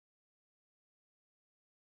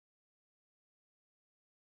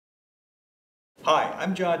Hi,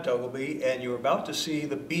 I'm John Duggleby, and you're about to see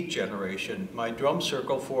the Beat Generation, my drum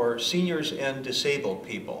circle for seniors and disabled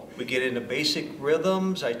people. We get into basic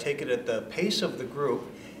rhythms, I take it at the pace of the group,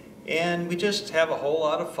 and we just have a whole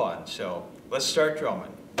lot of fun. So let's start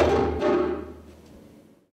drumming. How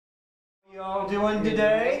you all doing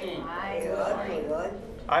today? Good.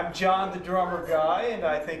 I'm John, the drummer guy, and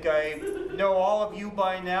I think I know all of you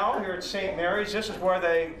by now here at St. Mary's. This is where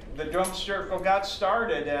the drum circle got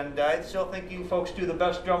started, and I still think you folks do the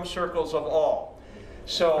best drum circles of all.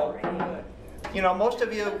 So, you know, most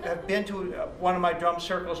of you have been to one of my drum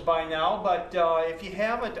circles by now, but if you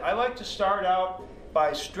haven't, I like to start out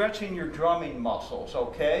by stretching your drumming muscles,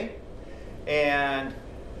 okay? And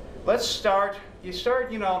let's start, you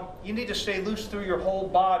need to stay loose through your whole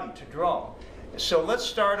body to drum. So let's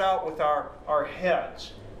start out with our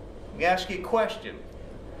heads. Let me ask you a question.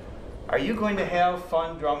 Are you going to have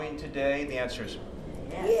fun drumming today? The answer is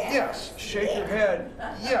yes. Shake your head.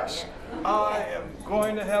 Yes. I am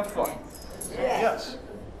going to have fun. Yes.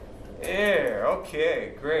 There.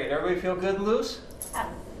 Okay, great. Everybody feel good and loose?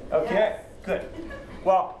 Okay, good.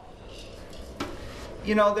 Well,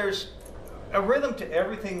 you know, there's a rhythm to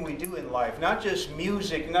everything we do in life, not just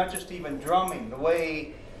music, not just even drumming, the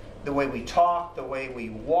way we talk, the way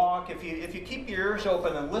we walk. If you keep your ears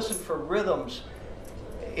open and listen for rhythms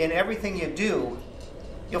in everything you do,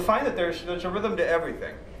 you'll find that there's a rhythm to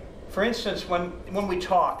everything. For instance, when we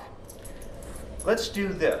talk, let's do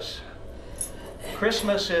this.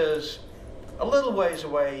 Christmas is a little ways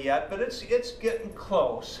away yet, but it's getting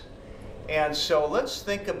close. And so let's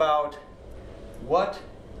think about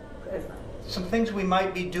some things we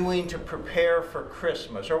might be doing to prepare for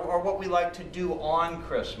Christmas, or what we like to do on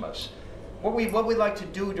Christmas, what we like to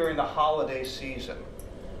do during the holiday season.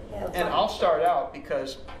 And I'll start out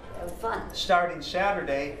because starting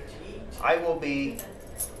Saturday, I will be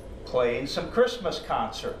playing some Christmas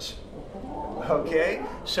concerts. Okay,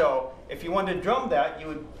 so if you wanted to drum that,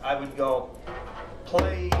 I would go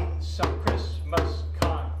playing some Christmas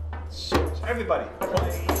concerts. Everybody,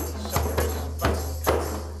 playing some Christmas concerts.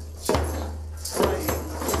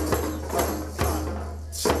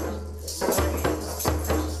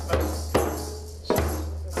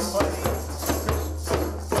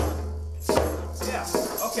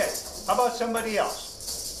 How about somebody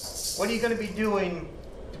else? What are you going to be doing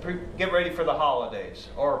to get ready for the holidays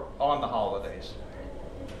or on the holidays?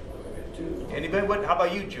 Anybody? How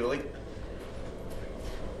about you, Julie?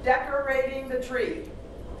 Decorating the tree.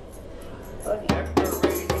 Decorating the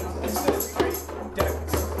tree. Decorating the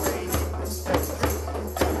tree.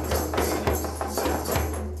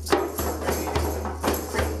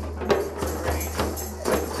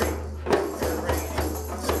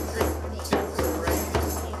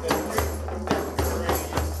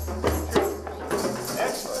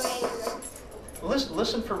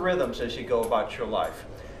 Listen for rhythms as you go about your life.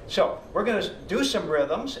 So we're going to do some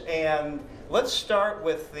rhythms, and let's start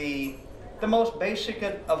with the most basic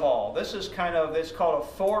of all. This is it's called a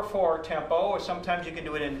 4/4 tempo, or sometimes you can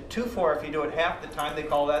do it in 2/4 if you do it half the time. They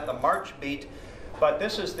call that the march beat. But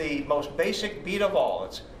this is the most basic beat of all.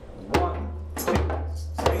 It's 1, 2,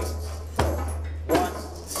 3, 4. 1,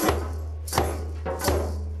 2, 3,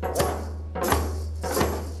 4. 1.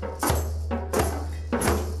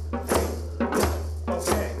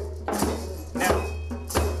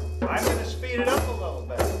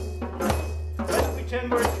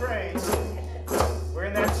 We're a train. We're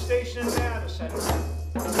in that station in Madison.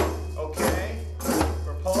 Okay,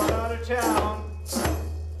 we're pulling out of town.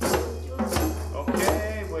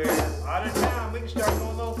 Okay, we're out of town. We can start going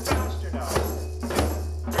a little faster now.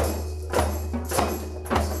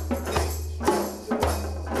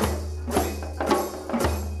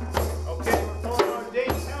 Okay, we're pulling out of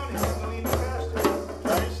Dayton County. We're going even faster.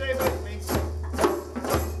 Try to stay with me.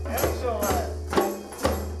 Excellent.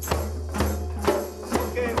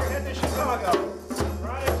 Chicago. We're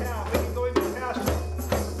out of town. We can go even faster.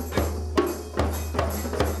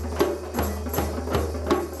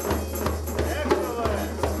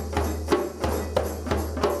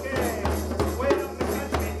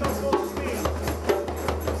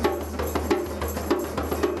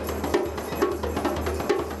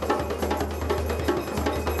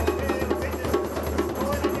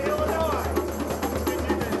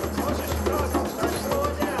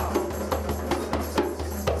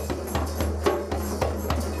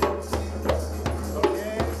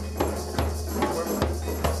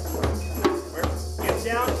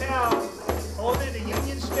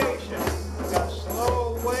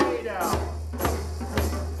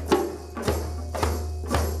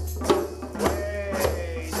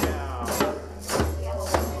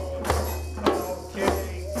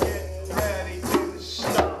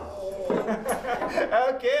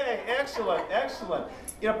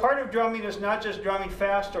 you know, part of drumming is not just drumming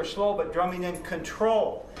fast or slow, but drumming in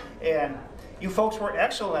control. And you folks were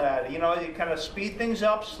excellent at it. You know, you kind of speed things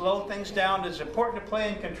up, slow things down. It's important to play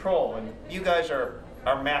in control, and you guys are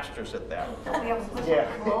masters at that. Do we have a whistle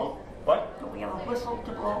Yeah. to blow? What? Do we have a whistle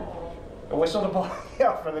to blow? A whistle to blow?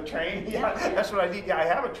 Yeah, for the train. Yeah, that's what I need. Yeah, I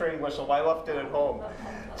have a train whistle. But I left it at home.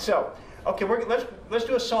 So, okay, let's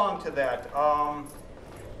do a song to that.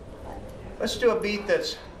 Let's do a beat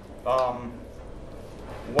that's 1,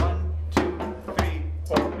 2, 3,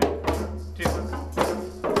 4. 1, 2.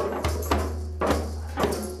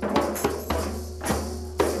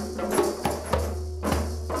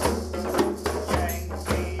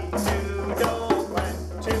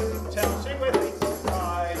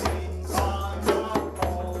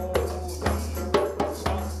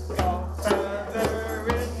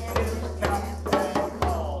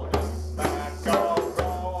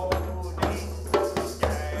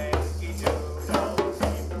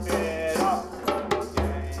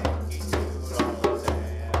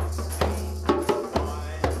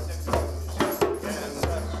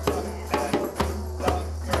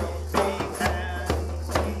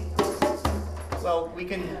 We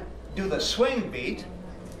can do the swing beat.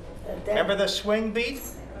 Remember the swing beat?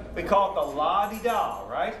 We call it the la-di-da,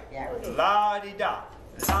 right? Yeah. La-di-da,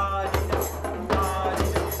 la-di-da, la-di-da,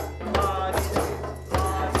 la-di-da,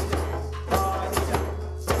 la-di-da, la-di-da.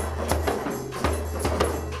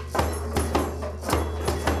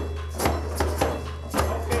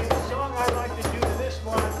 Okay, the song I like to do to this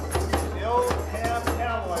one is the old Ham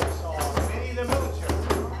Calloway song, Minnie the Moocher.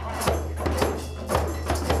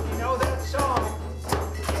 You know that song?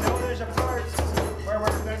 There's a part where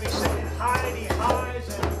we're going to be singing hidey highs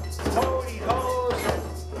and hoity hoes, and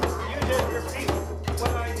you just repeat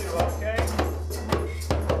what I do, okay?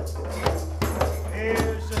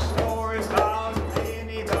 Here's the story about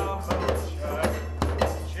Minnie the Moocher.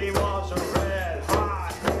 She was a red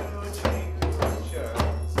hot new cheeky moocher.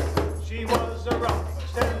 She was the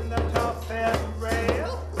roughest and the toughest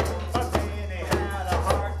rail, but Minnie had a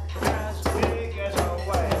heart as big as a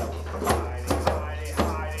whale. Hidey, hidey,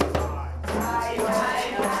 hidey.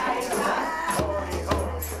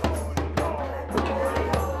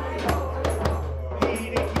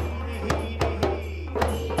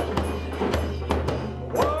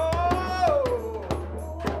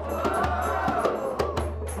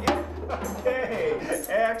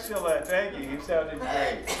 Excellent, thank you. You sounded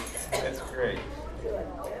great. That's great.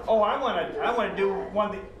 Oh, I want to do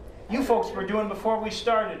one that you folks were doing before we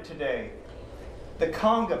started today. The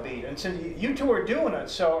conga beat, and since you two are doing it,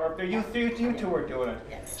 so or you two are doing it.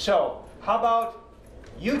 So how about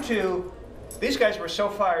you two? These guys were so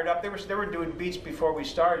fired up. They were doing beats before we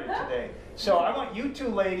started today. So I want you two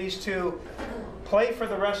ladies to play for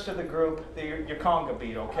the rest of the group your conga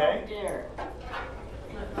beat, okay?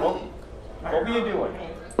 Oh dear. What were you doing?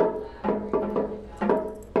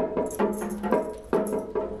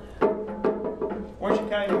 Weren't you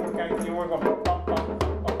kind of you were going bum, bum, bum, bum,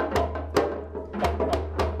 bum, bum, bum.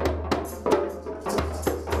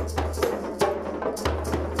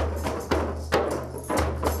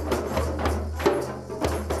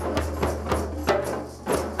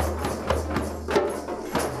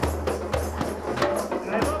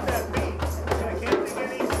 And I love that beat. I can't think of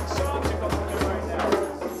any songs to go with it right now.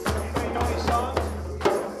 Anybody know any songs?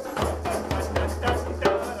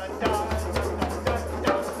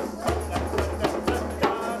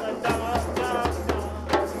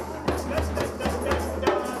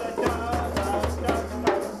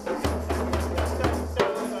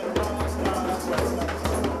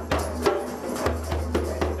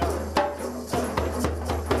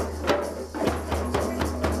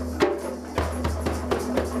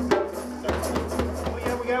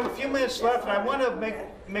 Minutes left, and I want to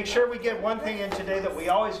make sure we get one thing in today that we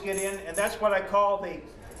always get in, and that's what I call the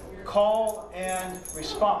call and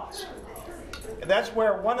response. And that's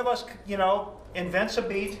where one of us, you know, invents a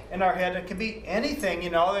beat in our head. It can be anything, you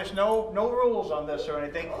know. There's no rules on this or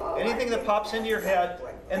anything. Anything that pops into your head,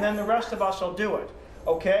 and then the rest of us will do it.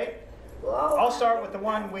 Okay? I'll start with the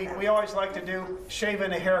one we always like to do: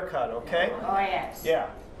 shaving a haircut. Okay? Oh yes. Yeah.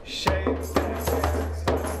 Shave.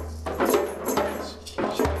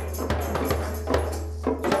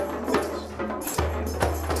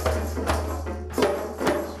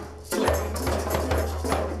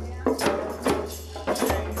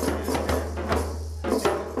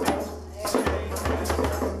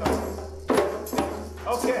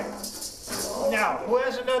 Now, who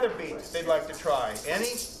has another beat they'd like to try? Any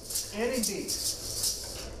beat?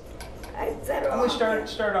 I'm going to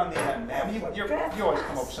start on the end, ma'am. You always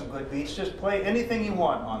come up with some good beats. Just play anything you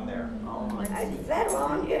want on there. I said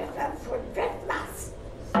on here for Christmas.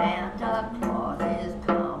 Santa Claus is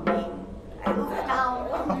coming. I look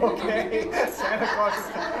down. Okay, Santa Claus is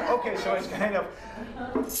coming. Okay, so it's kind of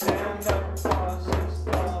Santa Claus is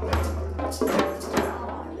coming. Santa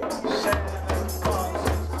Claus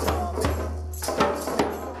is coming. Santa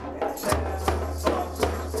Claus is coming. Santa Claus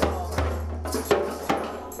is coming.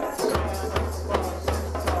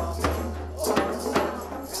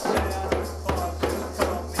 Santa Claus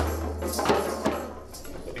is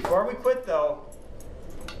coming. Before we quit though,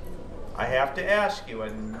 I have to ask you,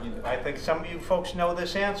 and I think some of you folks know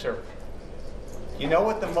this answer. You know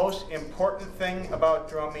what the most important thing about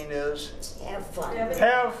drumming is? Have fun.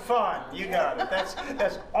 Have fun. You got it.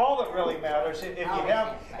 That's all that really matters.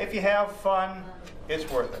 If you have fun, it's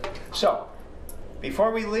worth it. So,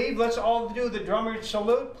 before we leave, let's all do the drummer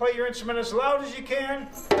salute. Play your instrument as loud as you can.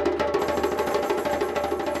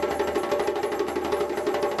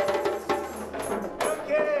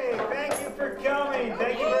 Okay, thank you for coming.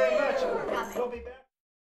 Thank you very much. We'll be back.